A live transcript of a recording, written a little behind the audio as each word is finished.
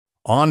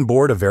On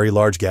board a very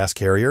large gas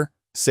carrier,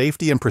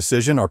 safety and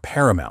precision are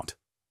paramount.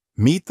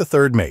 Meet the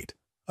third mate,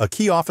 a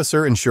key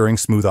officer ensuring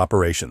smooth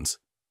operations.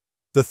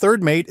 The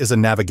third mate is a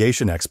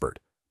navigation expert.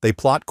 They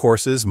plot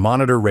courses,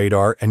 monitor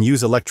radar, and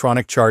use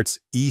electronic charts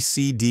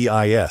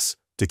ECDIS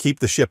to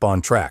keep the ship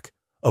on track,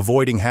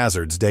 avoiding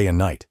hazards day and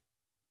night.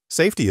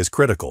 Safety is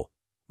critical.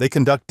 They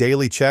conduct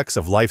daily checks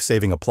of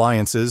life-saving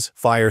appliances,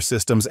 fire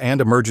systems,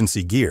 and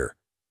emergency gear,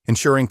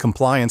 ensuring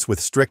compliance with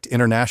strict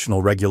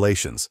international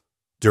regulations.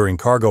 During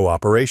cargo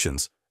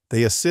operations,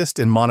 they assist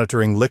in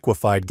monitoring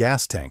liquefied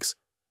gas tanks,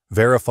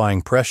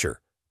 verifying pressure,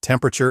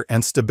 temperature,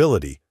 and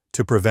stability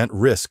to prevent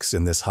risks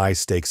in this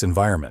high-stakes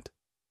environment.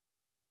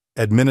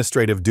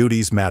 Administrative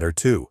duties matter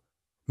too,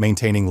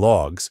 maintaining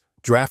logs,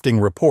 drafting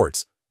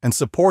reports, and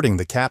supporting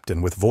the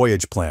captain with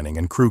voyage planning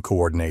and crew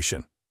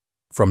coordination.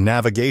 From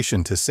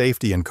navigation to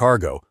safety and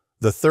cargo,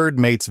 the third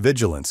mate's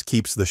vigilance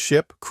keeps the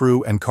ship,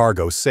 crew, and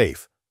cargo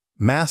safe,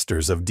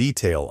 masters of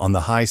detail on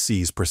the high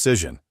seas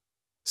precision.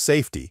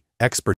 Safety, expertise,